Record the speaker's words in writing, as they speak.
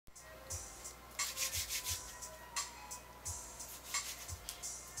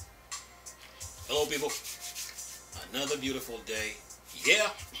people. Another beautiful day. Yeah.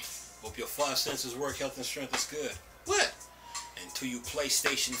 Hope your five senses work, health and strength is good. What? And to you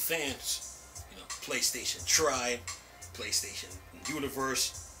PlayStation fans, PlayStation Tribe, PlayStation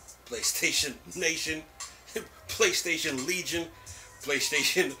Universe, PlayStation Nation, PlayStation Legion,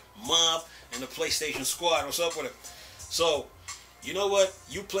 PlayStation Mob, and the PlayStation Squad. What's up with it? So, you know what?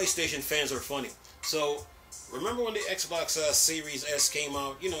 You PlayStation fans are funny. So, remember when the Xbox Series S came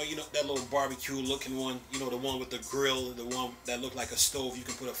out? You know that little barbecue looking one. The one with the grill, the one that looked like a stove. You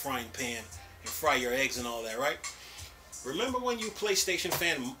can put a frying pan and fry your eggs and all that, right? Remember when you PlayStation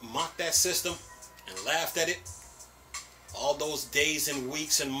fan mocked that system and laughed at it? All those days and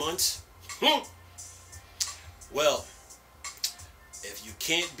weeks and months? Well, if you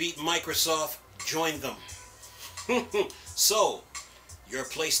can't beat Microsoft, join them. So, your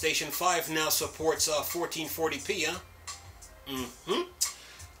PlayStation 5 now supports 1440p, huh?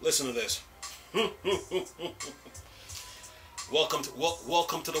 Listen to this. Welcome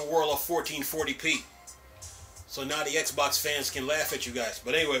to the world of 1440p. So now the Xbox fans can laugh at you guys.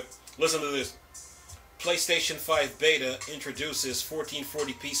 But anyway, listen to this. PlayStation 5 Beta introduces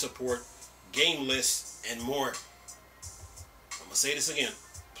 1440p support, game lists, and more. I'm going to say this again.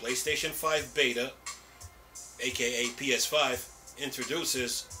 PlayStation 5 Beta, aka PS5,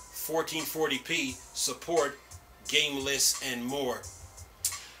 introduces 1440p support, game lists, and more.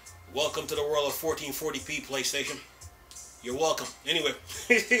 Welcome to the world of 1440p, PlayStation. You're welcome. Anyway,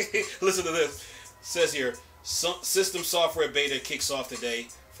 listen to this. It says here, system software beta kicks off today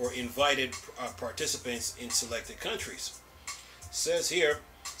for invited participants in selected countries. It says here,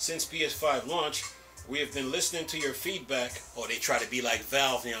 since PS5 launch, we have been listening to your feedback. Oh, they try to be like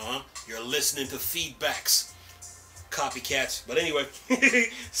Valve now, huh? You're listening to feedbacks. Copycats. But anyway,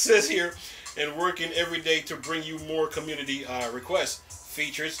 says here, and working every day to bring you more community requests,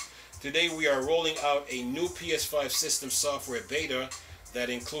 features. Today we are rolling out a new PS5 system software beta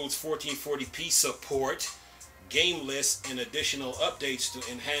that includes 1440p support, game lists, and additional updates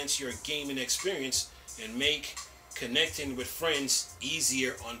to enhance your gaming experience and make connecting with friends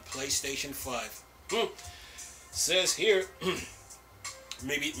easier on PlayStation 5. Says here,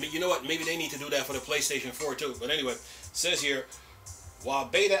 maybe, you know what, maybe they need to do that for the PlayStation 4 too. But anyway, says here, while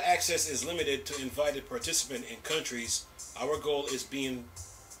beta access is limited to invited participants in countries, our goal is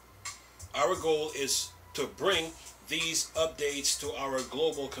to bring these updates to our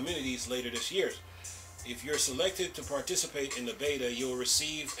global communities later this year. If you're selected to participate in the beta, you'll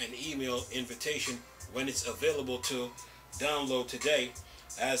receive an email invitation when it's available to download today.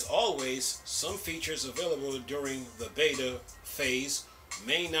 As always, some features available during the beta phase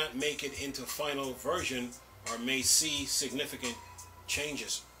may not make it into final version or may see significant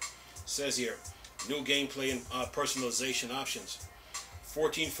changes. It says here, new gameplay and personalization options.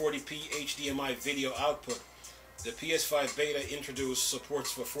 1440p HDMI video output. The PS5 beta introduced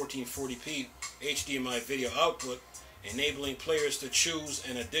supports for 1440p HDMI video output, enabling players to choose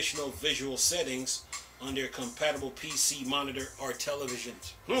an additional visual settings on their compatible PC monitor or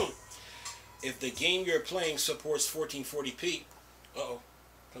televisions. If the game you're playing supports 1440p,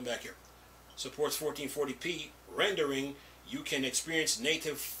 come back here, supports 1440p rendering, you can experience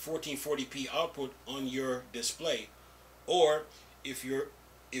native 1440p output on your display. Or if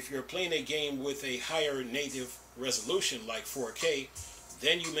you're playing a game with a higher native resolution like 4K,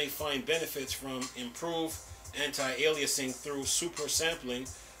 then you may find benefits from improved anti-aliasing through super sampling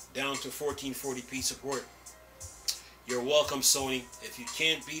down to 1440p support. You're welcome, Sony. If you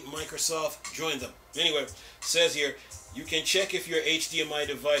can't beat Microsoft, join them. Anyway, it says here, you can check if your HDMI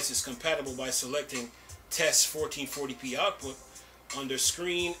device is compatible by selecting Test 1440p output under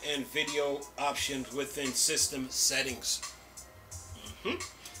Screen and Video options within System Settings.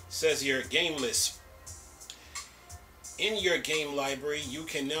 Says here, game list. In your game library, you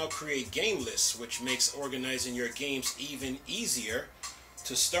can now create game lists, which makes organizing your games even easier.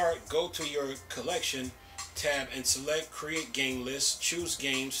 To start, go to your collection tab and select create game list. Choose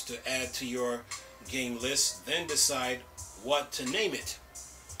games to add to your game list, then decide what to name it.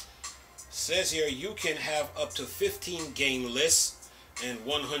 Says here, you can have up to 15 game lists and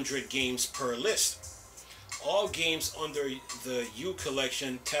 100 games per list. All games under the U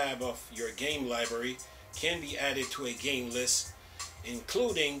Collection tab of your game library can be added to a game list,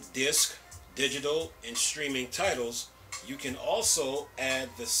 including disc, digital, and streaming titles. You can also add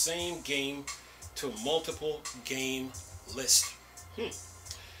the same game to multiple game lists.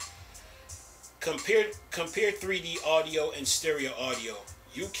 Compare 3D audio and stereo audio.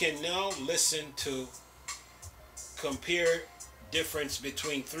 You can now listen to compare difference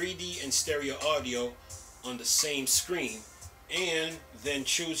between 3D and stereo audio on the same screen and then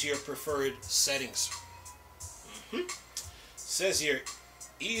choose your preferred settings. Says here,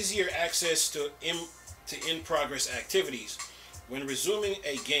 easier access to in-progress activities. When resuming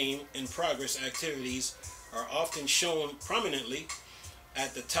a game, in-progress activities are often shown prominently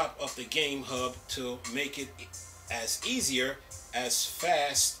at the top of the game hub to make it as easier as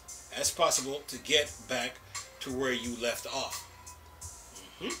fast as possible to get back to where you left off.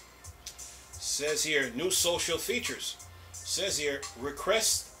 Says here, new social features. Says here,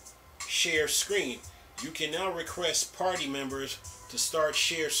 request share screen. You can now request party members to start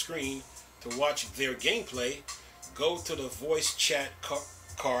share screen to watch their gameplay. Go to the voice chat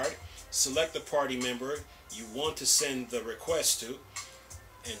card, select the party member you want to send the request to,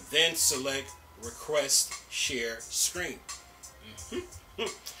 and then select request share screen.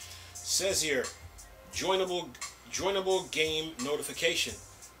 Says here, joinable game notification.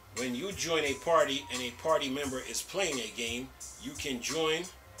 When you join a party and a party member is playing a game, you can join.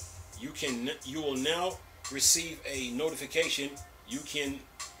 You will now receive a notification. You can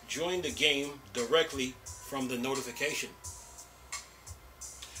join the game directly from the notification.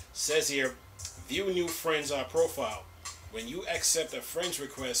 Says here, view new friends profile. When you accept a friend's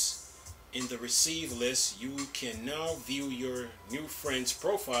request in the receive list, you can now view your new friend's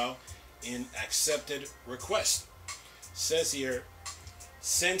profile in accepted request. Says here,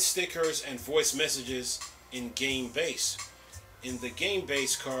 send stickers and voice messages in game base. In the game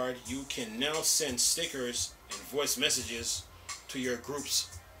base card, you can now send stickers and voice messages to your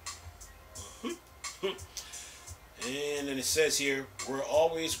groups. And then it says here, we're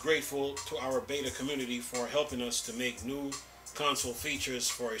always grateful to our beta community for helping us to make new console features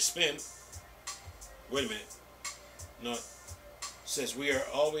for a spin. Wait a minute. No, it says we are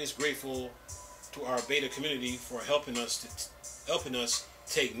always grateful to our beta community for helping us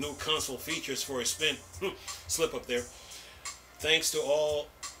take new console features for a spin. Slip up there. Thanks to all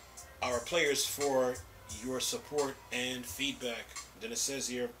our players for your support and feedback. Then it says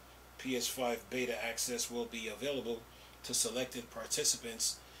here, PS5 beta access will be available to selected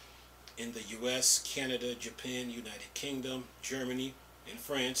participants in the US, Canada, Japan, United Kingdom, Germany, and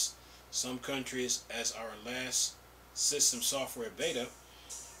France. Some countries as our last system software beta.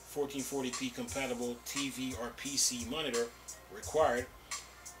 1440p compatible TV or PC monitor required.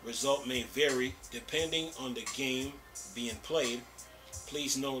 Result may vary depending on the game being played.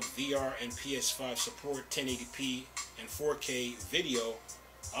 Please note VR and PS5 support 1080p and 4K video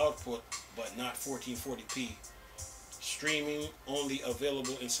output, but not 1440p. Streaming only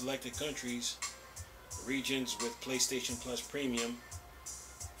available in selected countries, regions with PlayStation Plus Premium.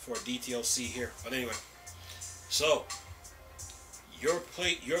 For details, see here. But anyway, so your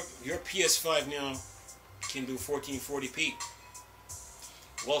PS5 now can do 1440p.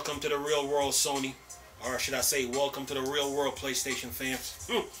 Welcome to the real world, Sony, or should I say, welcome to the real world, PlayStation fans.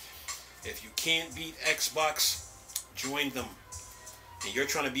 If you can't beat Xbox, join them. And you're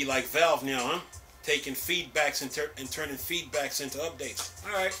trying to be like Valve now, huh? Taking feedbacks and turning feedbacks into updates.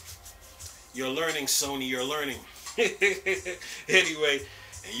 All right, you're learning, Sony. You're learning. Anyway,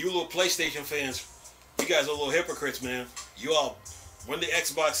 and you little PlayStation fans, you guys are little hypocrites, man. You all, when the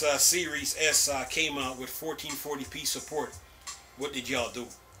Xbox Series S came out with 1440p support, what did y'all do?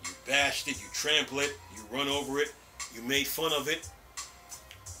 You bashed it, you trampled it, you run over it, you made fun of it,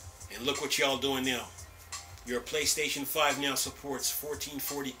 and look what y'all doing now. Your PlayStation 5 now supports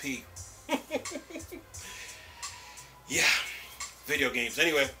 1440p. Yeah, video games.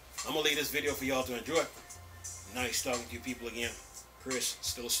 Anyway, I'm going to leave this video for y'all to enjoy. Nice talking to you people again. Chris,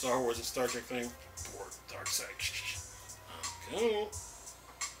 still a Star Wars and Star Trek thing. Poor Dark Side. Okay.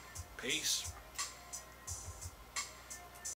 Peace.